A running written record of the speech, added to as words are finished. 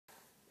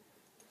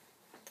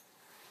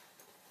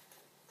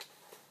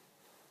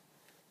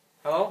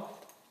Hello,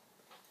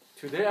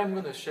 today I'm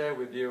going to share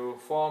with you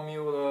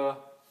Formula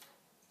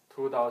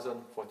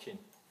 2014.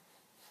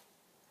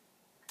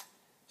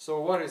 So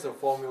what is the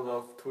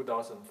Formula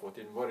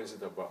 2014? What is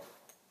it about?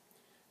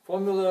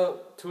 Formula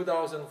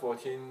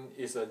 2014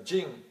 is a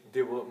gene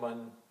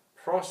development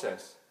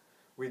process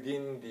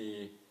within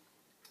the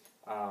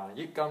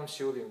YK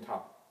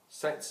SLT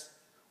sets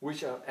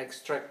which are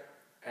extracted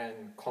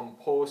and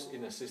composed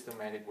in a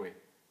systematic way.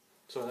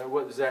 So in other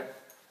words that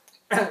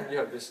you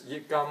have this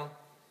YK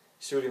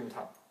SLT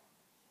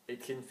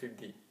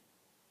 1850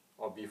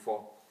 or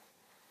before.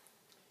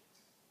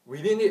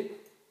 Within it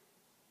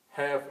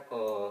have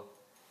a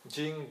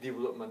gene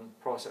development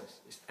process.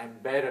 It's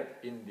embedded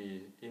in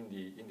the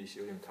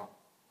SLT.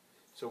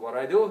 So what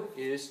I do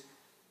is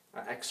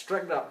I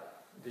extract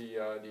up the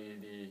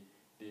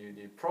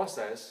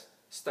process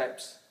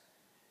steps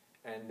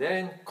and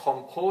then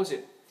compose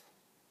it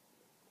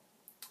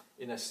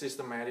in a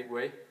systematic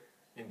way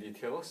in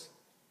details,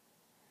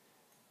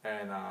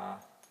 and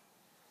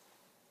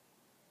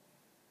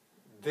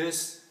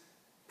this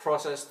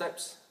process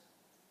steps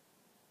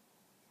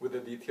with the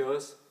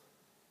details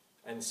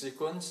and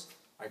sequence,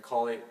 I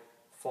call it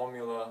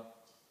Formula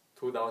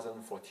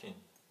 2014.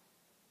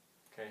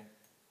 Okay,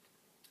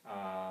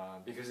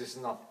 because it's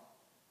not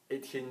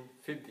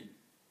 1850.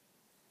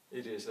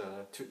 It is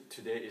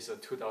today is a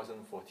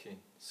 2014.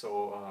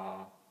 So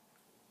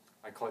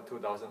I call it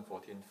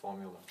 2014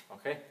 formula.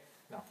 Okay,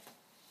 now.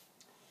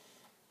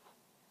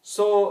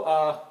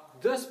 So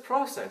this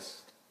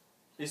process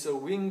is a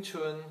Wing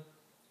Chun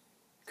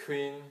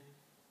Queen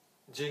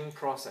gene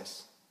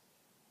process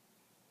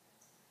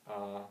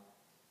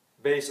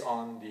based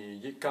on the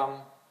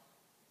YK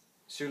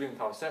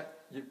SLT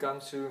set, YK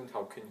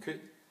SLT Kuit,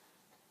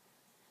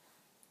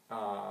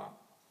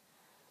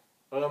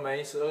 峨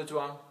眉12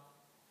 zhuang,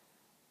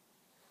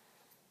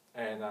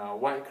 and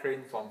white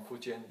crane from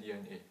fujian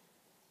DNA.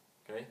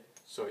 Okay,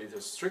 so it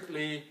is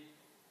strictly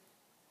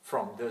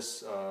from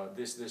this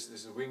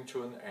this Wing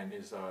Chun and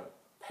its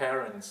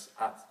parents'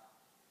 art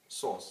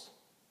source.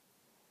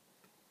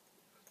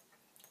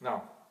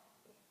 Now,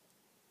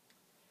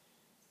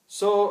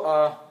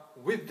 so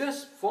with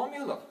this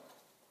formula,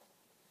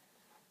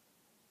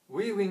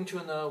 we Wing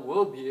Chunner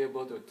will be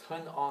able to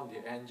turn on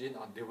the engine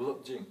or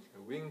develop gene,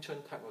 a Wing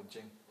Chun type of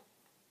gene.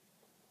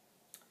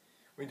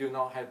 We do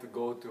not have to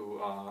go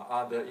to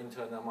other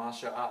internal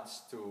martial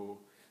arts to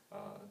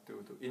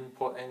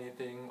import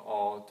anything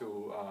or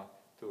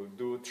to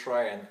do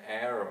try and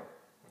error,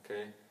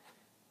 okay,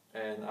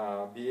 and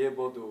be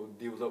able to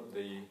develop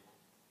the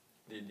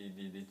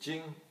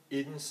gene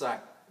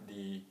inside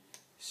the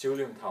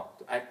SLT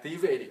to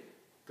activate it,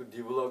 to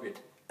develop it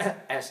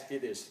as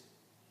it is.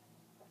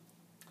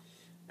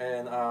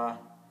 And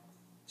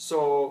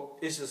so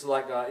it's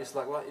like what?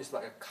 It's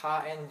like a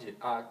car engine,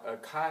 a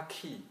car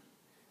key.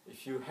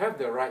 If you have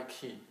the right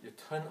key, you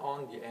turn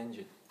on the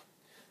engine.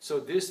 So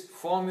this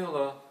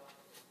Formula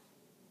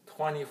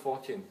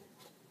 2014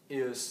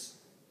 is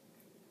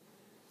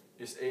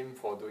aimed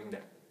for doing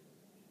that.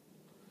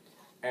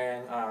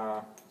 And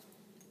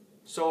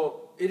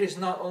so it is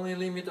not only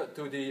limited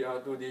to the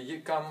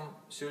YK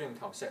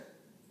SLT set.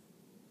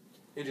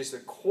 It is a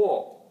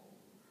core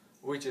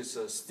which is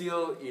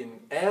still in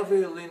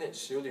every lineage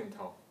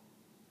SLT,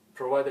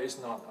 provided it's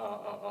not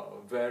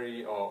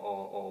vary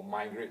or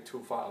migrate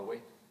too far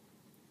away.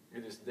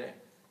 It is there.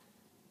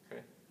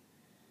 Okay,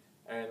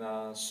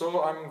 and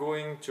so I'm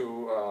going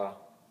to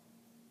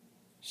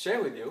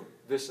share with you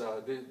this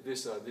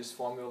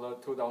Formula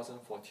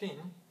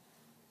 2014,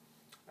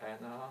 and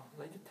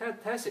let you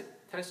test it,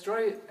 test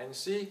drive it, and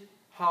see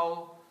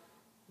how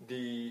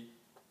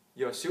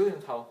your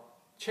SLT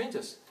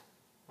changes.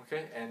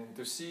 Okay, and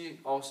to see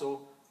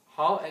also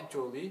how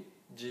actually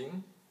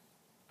gene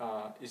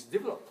is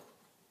developed.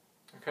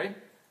 Okay,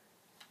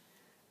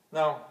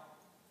 now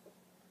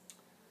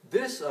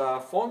this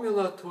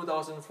Formula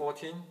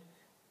 2014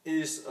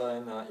 is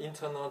an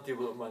internal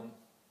development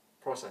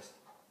process.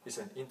 It's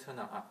an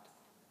internal art.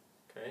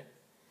 Okay,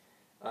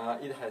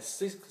 it has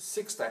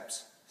six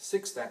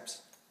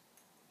steps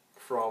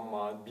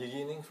from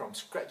beginning from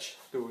scratch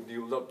to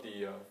develop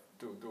the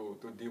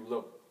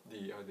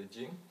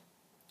gene.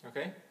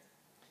 Okay,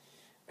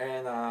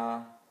 and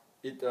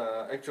it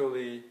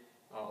actually,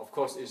 of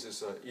course,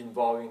 is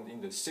involving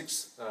in the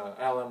six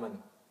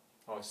element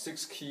or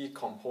six key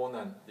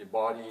component: the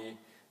body,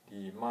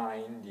 the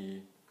mind,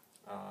 the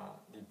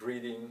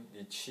breathing,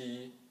 the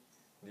chi,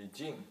 the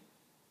gene,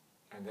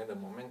 and then the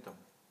momentum.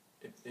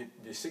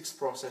 The six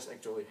process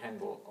actually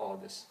handle all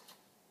this.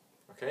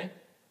 Okay,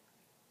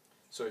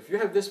 so if you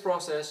have this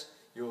process,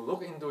 you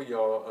look into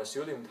your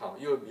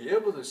SLT, you will be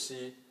able to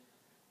see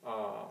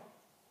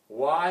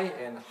why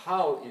and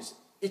how is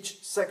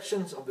each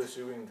sections of the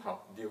SLT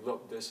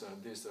develop this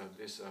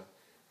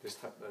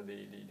type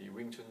the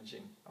Wing Chun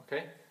gene.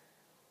 Okay.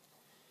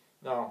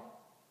 Now,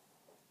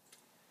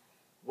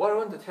 what I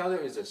want to tell you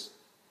is this: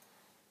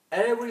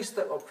 every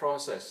step of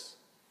process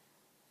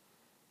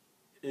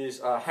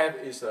is have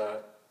its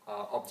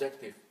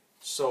objective.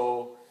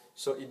 So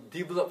it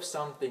develops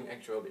something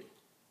actually.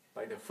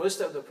 Like the first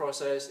step of the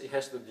process, it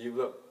has to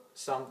develop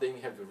something,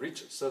 have to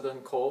reach a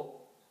certain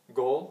goal,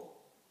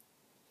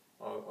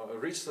 or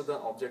reach certain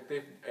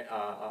objective,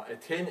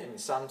 attain in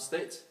some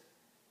states,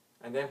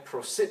 and then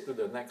proceed to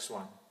the next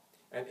one.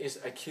 And it's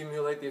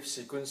accumulative,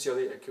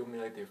 sequentially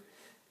accumulative.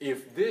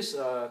 If this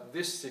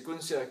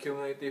sequential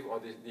accumulative, or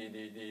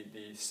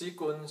the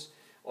sequence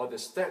or the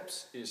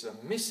steps is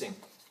missing,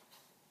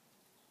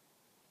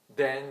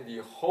 then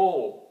the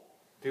whole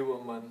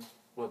development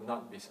will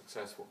not be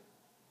successful.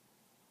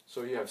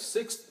 So you have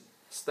 6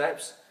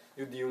 steps,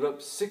 you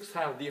develop 6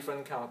 kind of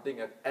different kind of things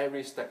at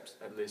every step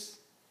at least.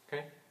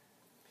 Okay?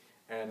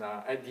 And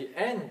at the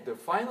end, the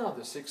final of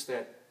the 6th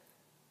step,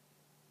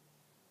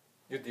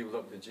 you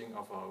develop the Jing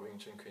of our Wing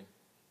Chun Queen.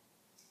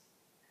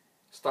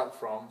 Start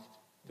from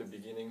the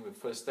beginning, the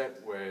first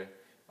step, where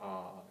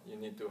you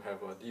need to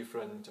have a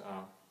different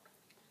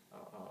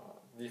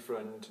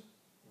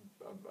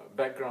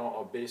background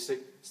or basic.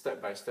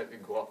 Step by step, you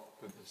go up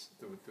to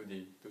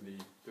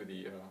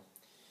the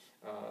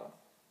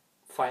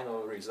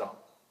final result,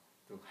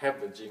 to have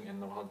the Jing and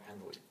know how to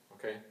handle it.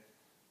 Okay.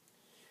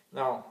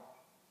 Now,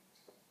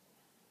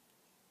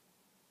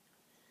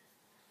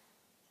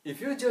 if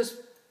you just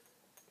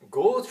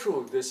go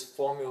through this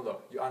formula,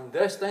 you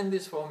understand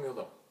this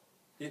formula,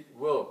 it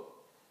will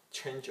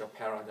change your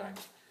paradigm,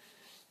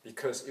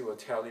 because it will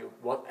tell you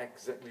what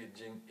exactly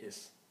Jing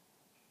is,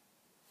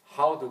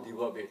 how to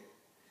develop it.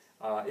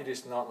 It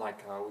is not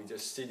like we're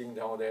just sitting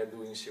down there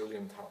doing Xiu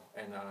Lian Tao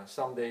and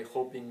someday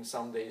hoping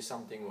someday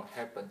something will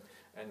happen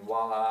and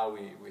voila,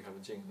 we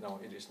have Jing. No,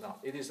 it is not.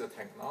 It is a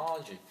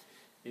technology.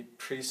 It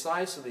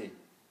precisely,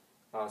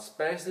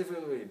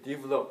 specifically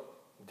develop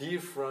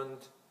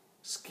different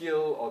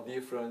skill or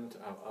different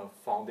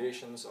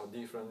foundations or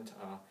different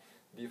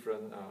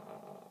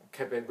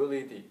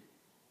capability,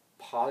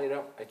 pile it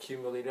up,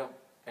 accumulate it up,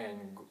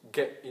 and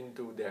get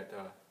into that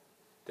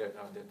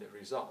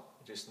result.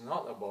 It is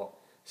not about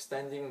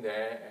standing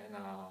there and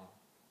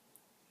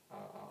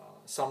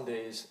some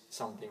days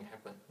something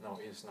happen. No,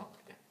 it is not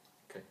like that.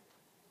 Okay.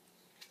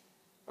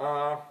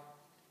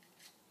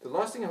 The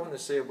last thing I want to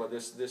say about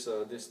this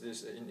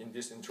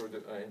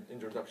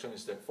introduction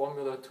is that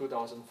Formula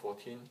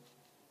 2014.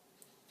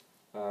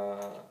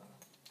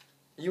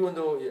 Even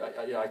though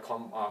I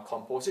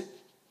compose it,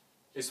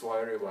 it's for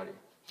everybody.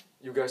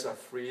 You guys are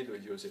free to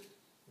use it.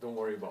 Don't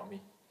worry about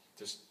me.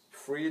 Just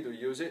free to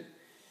use it.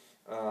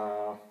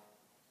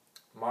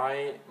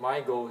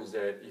 My goal is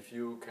that if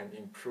you can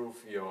improve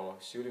your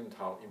Xiu Lian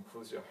Tao,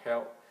 improve your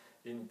health,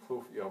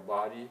 improve your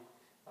body,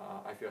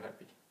 I feel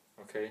happy.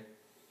 Okay.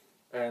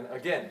 And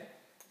again,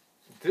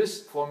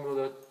 this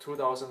Formula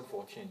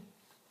 2014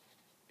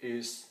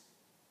 is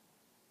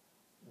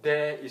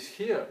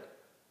here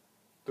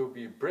to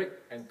be break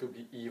and to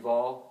be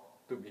evolved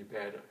to be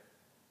better.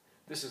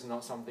 This is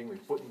not something we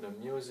put in the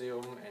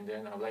museum and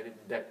then let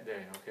it dead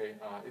there. Okay,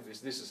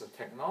 this is a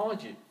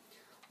technology.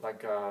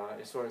 Like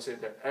it's what I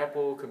said, that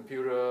Apple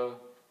computer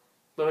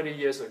 30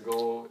 years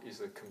ago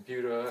is a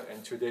computer,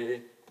 and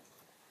today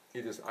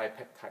it is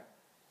iPad type.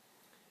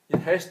 It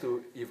has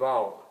to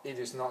evolve. It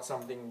is not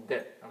something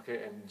dead.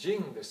 Okay, and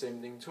Jing the same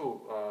thing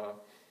too.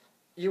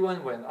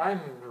 Even when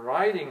I'm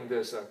writing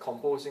this,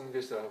 composing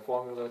this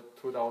Formula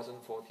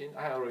 2014,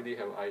 I already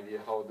have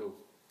idea how to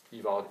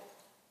evolve it.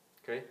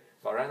 Okay,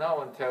 but right now I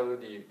want to tell you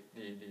the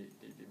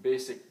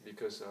basic,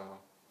 because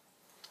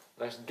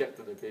let's get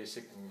to the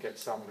basic and get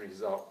some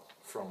result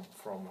from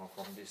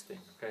this thing.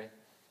 Okay.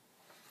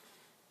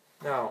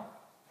 Now,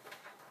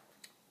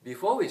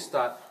 before we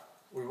start,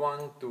 we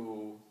want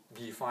to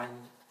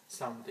define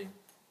something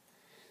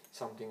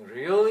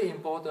really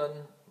important,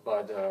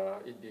 but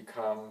it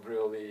become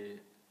really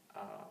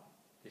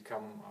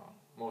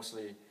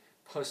mostly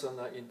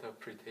personal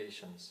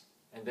interpretations,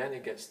 and then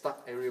it gets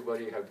stuck.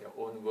 Everybody have their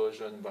own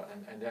version, but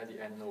and at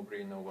the end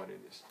nobody know what it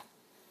is.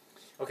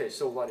 Okay,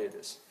 so what it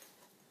is?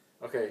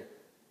 Okay,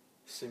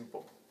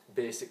 simple,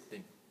 basic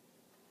thing.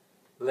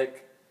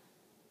 Leg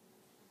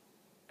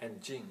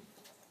and Jing.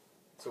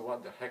 So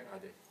what the heck are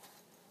they?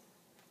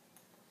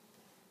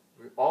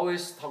 We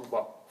always talk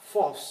about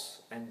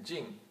force and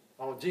Jing.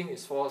 Oh, Jing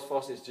is force,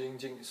 force is Jing,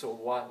 Jing. So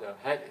what the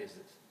heck is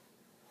this?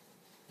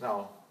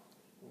 Now,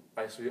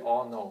 as we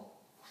all know,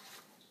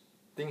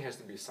 thing has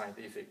to be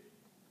scientific.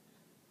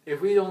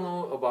 If we don't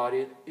know about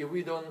it, if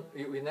we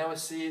never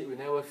see it, we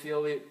never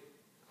feel it,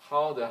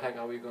 how the heck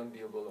are we going to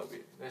develop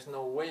it? There's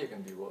no way you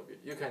can develop it.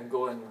 You can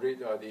go and read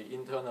the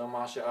internal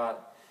martial art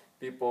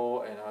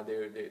people, and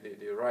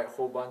they write a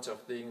whole bunch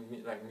of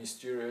things like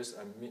mysterious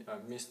and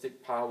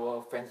mystic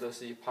power,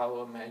 fantasy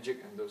power,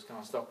 magic, and those kind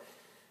of stuff.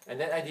 And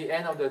then at the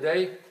end of the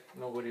day,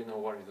 nobody knows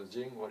what is the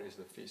Jing, what is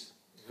the fist.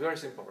 It's very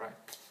simple, right?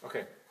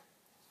 Okay.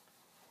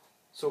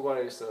 So what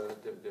is the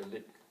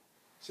leg?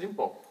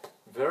 Simple.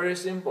 Very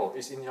simple.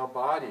 It's in your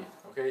body.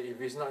 Okay. If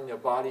it's not in your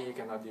body, you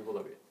cannot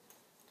develop it.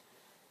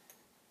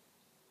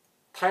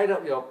 Tight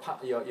up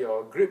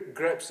your grip,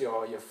 grabs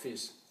your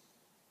fist.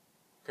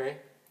 Okay.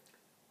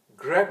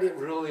 Grab it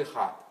really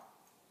hard.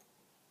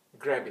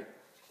 Grab it.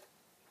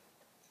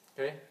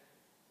 Okay.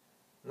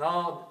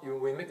 Now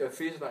we make a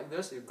fist like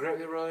this, you grab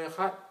it really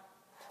hard.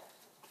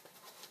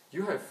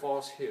 You have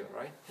force here,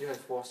 right? You have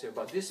force here,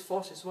 but this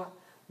force is what?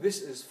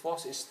 This is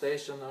force is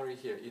stationary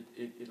here.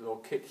 It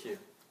locates here.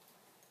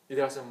 It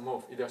doesn't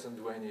move. It doesn't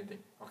do anything.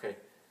 Okay,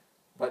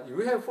 but you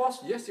have force.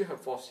 Yes, you have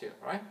force here,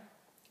 right?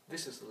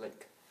 This is leg.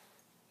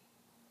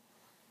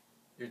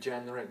 You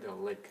generate the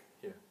leg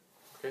here.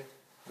 Okay,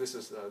 this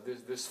is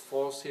this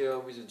force here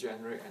which is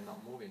generate and not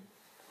moving.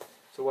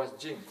 So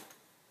what's Jing?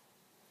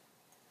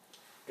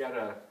 You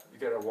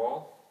get a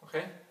wall.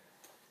 Okay,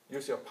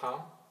 use your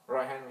palm.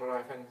 Right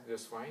hand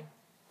this fine.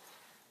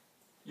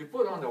 You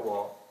put on the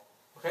wall.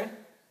 Okay.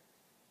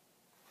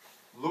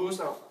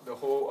 Loose out the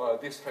whole,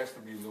 this has to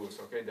be loose,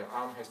 okay, the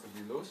arm has to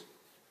be loose.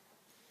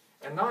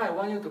 And now I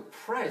want you to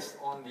press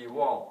on the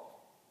wall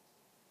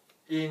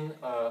in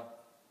a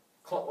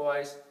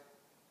clockwise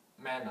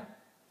manner.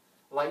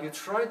 Like you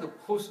try to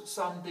push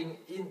something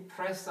in,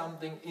 press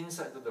something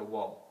inside to the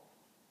wall.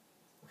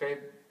 Okay?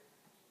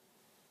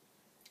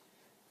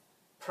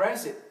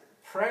 Press it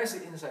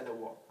inside the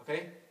wall,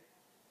 okay?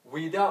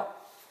 Without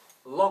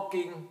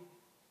locking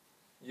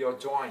your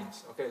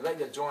joints, okay? Let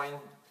the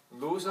joint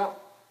loose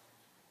up.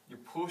 You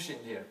push in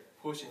here,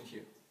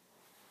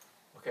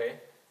 okay?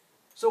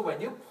 So when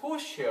you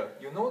push here,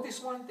 you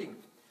notice one thing.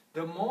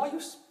 The more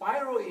you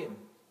spiral in,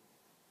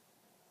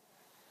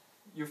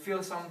 you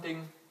feel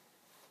something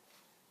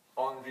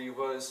on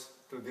reverse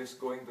to this,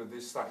 going to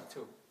this side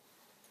too,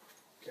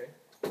 okay?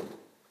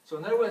 So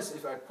in other words,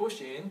 if I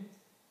push in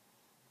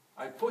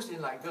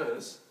like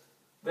this,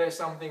 there's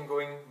something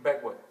going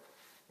backward,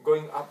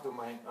 going up to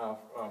my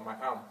my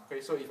arm, okay?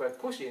 So if I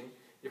push in,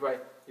 if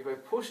I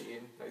push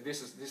in, like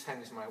this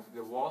hand is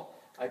the wall,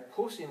 I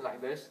push in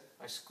like this,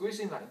 I squeeze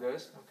in like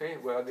this, okay,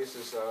 well this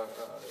is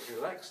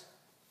relaxed.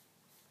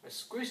 I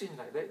squeeze in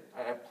like that,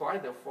 I apply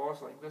the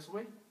force like this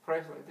way,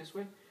 press like this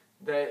way,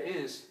 there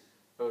is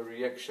a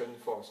reaction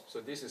force.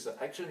 So this is an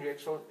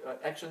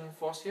action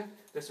force here,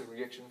 there's a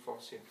reaction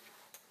force here.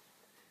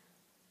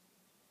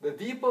 The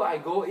deeper I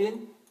go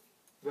in,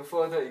 the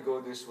further it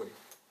goes this way.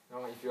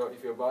 Now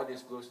if your body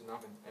is close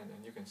enough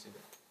and you can see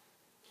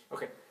that.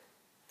 Okay.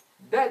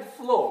 That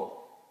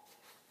flow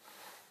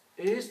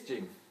is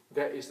Jing.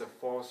 That is the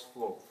force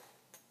flow.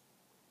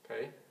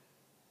 Okay?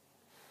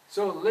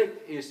 So leg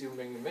is,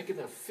 when you make it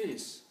a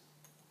fist,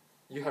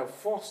 you have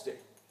force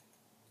there,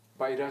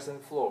 but it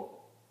doesn't flow.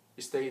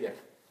 It stays there.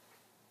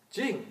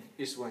 Jing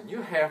is when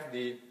you have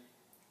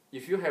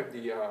if you have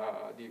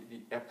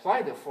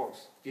apply the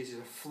force, it is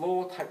a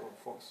flow type of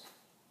force.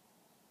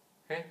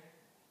 Okay?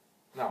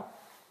 Now,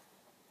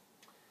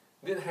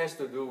 this has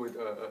to do with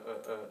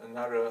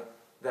another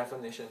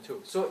definition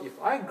too. So if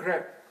I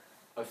grab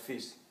a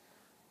fist,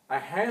 I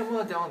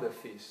hammer down the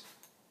fist,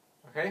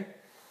 okay?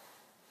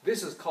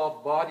 This is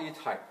called body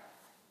type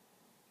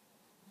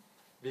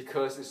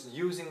because it's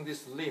using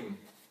this limb,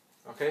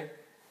 okay?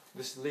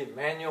 This limb,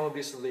 manual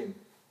this limb.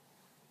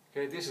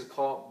 Okay, this is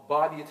called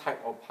body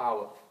type of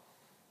power,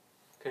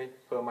 okay,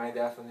 per my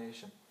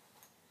definition.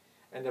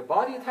 And the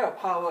body type of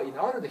power, in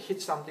order to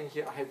hit something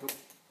here,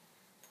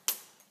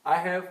 I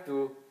have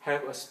to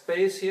have a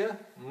space here,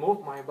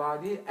 move my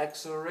body,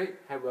 accelerate,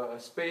 have a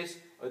space,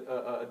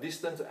 a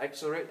distance to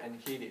accelerate and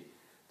hit it,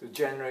 to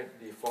generate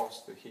the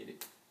force to hit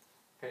it.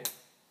 Okay?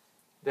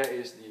 That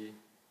is the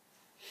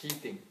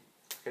heating.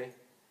 Okay?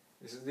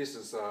 This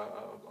is a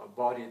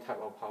body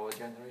type of power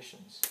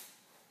generations.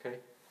 Okay?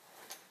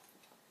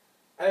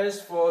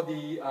 As for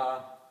the,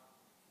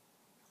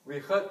 we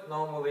heard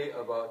normally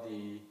about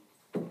the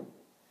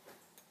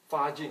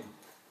fujian.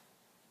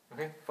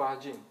 Okay?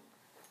 Fujian.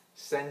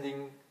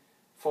 Sending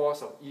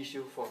force or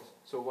issue force.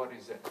 So what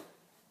is that?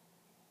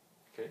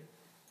 Okay.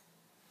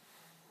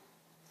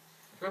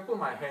 If I put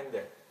my hand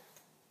there,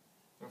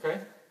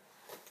 okay,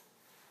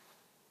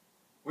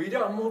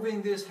 without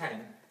moving this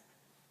hand,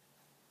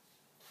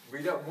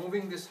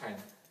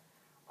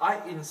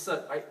 I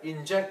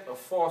inject a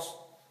force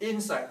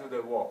inside to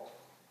the wall.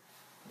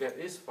 That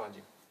is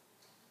fujian.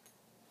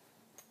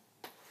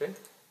 Okay.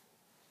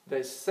 That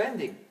is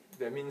sending.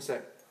 That means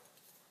that,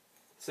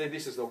 say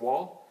this is the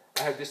wall.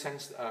 I have this hand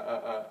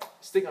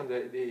stick on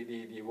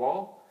the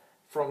wall.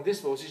 From this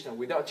position,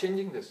 without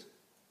changing this,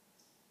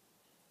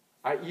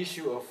 I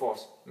issue a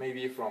force,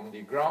 maybe from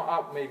the ground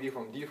up, maybe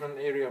from different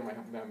area of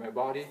my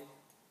body,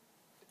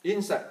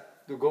 inside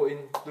to go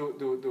in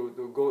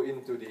to go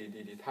into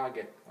the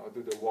target or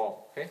to the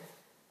wall. Okay.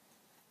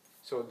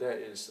 So that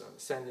is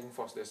sending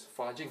force. That's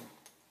fujian.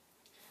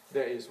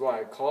 That is what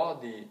I call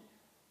the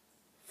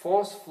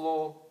force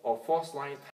flow or force line